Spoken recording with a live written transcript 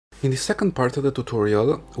In the second part of the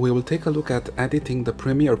tutorial, we will take a look at editing the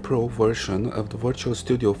Premiere Pro version of the Virtual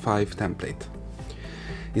Studio 5 template.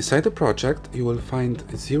 Inside the project, you will find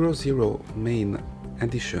 00 main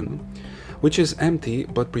edition, which is empty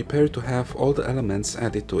but prepared to have all the elements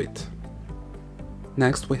added to it.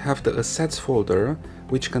 Next, we have the Assets folder,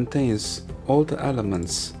 which contains all the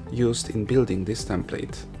elements used in building this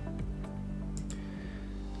template.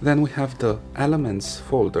 Then we have the Elements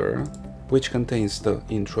folder, which contains the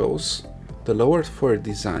intros, the lower third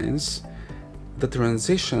designs, the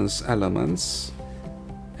transitions elements,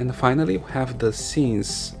 and finally we have the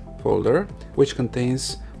Scenes folder, which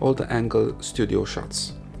contains all the angle studio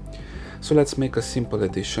shots. So let's make a simple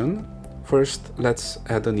addition. First, let's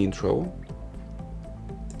add an intro.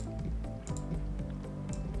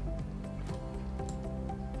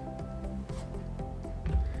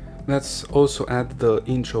 Let's also add the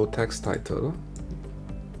intro text title.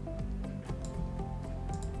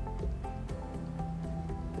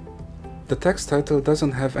 The text title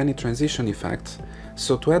doesn't have any transition effect,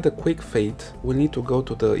 so to add a quick fade, we'll need to go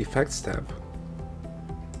to the Effects tab,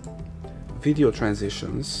 Video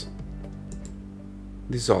Transitions,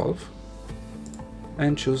 Dissolve,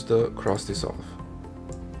 and choose the Cross Dissolve.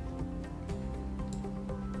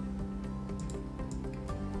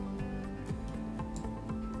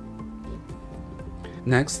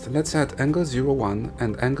 Next, let's add angle 01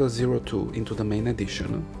 and angle 02 into the main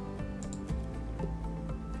edition.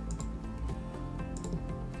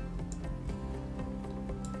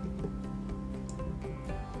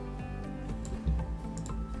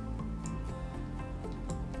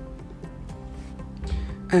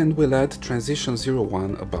 And we'll add transition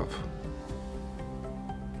 01 above.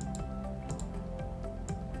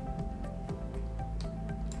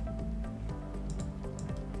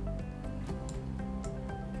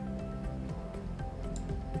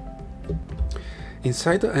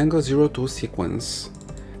 Inside the angle 02 sequence,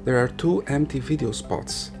 there are two empty video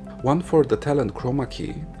spots, one for the talent chroma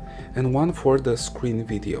key and one for the screen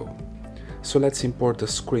video. So let's import the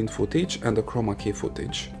screen footage and the chroma key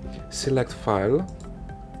footage. Select File,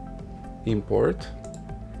 Import,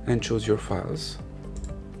 and choose your files.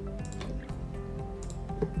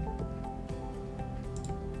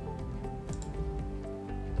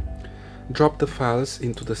 Drop the files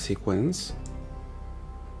into the sequence.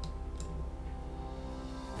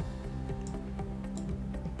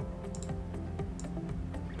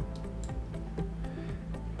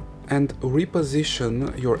 And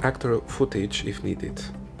reposition your actor footage if needed.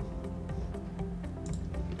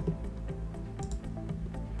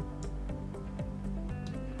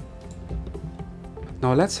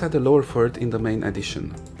 Now let's add the lower third in the main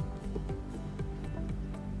edition.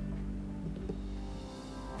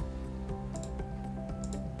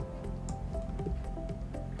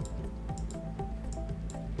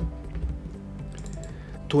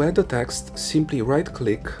 To add the text, simply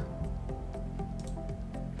right-click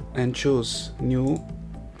and choose New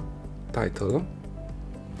Title.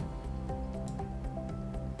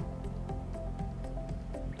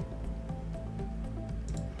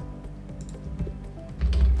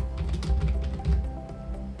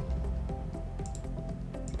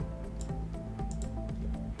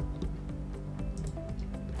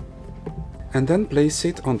 And then place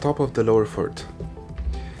it on top of the lower third.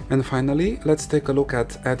 And finally, let's take a look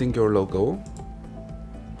at adding your logo.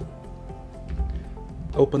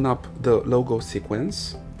 Open up the logo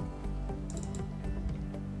sequence,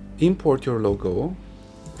 import your logo,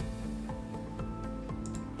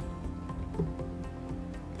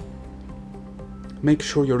 make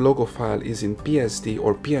sure your logo file is in PSD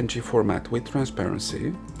or PNG format with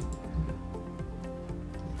transparency,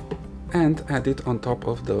 and add it on top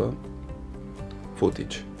of the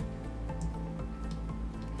footage.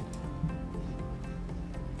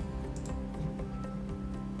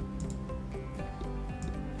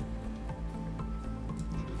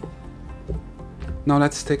 Now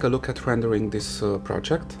let's take a look at rendering this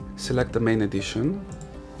project. Select the main edition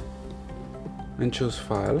and choose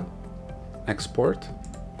File, Export,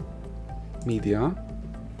 Media,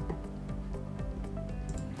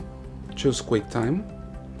 choose QuickTime,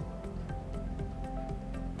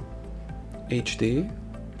 HD,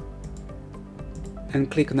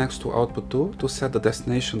 and click next to Output 2 to set the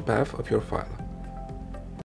destination path of your file.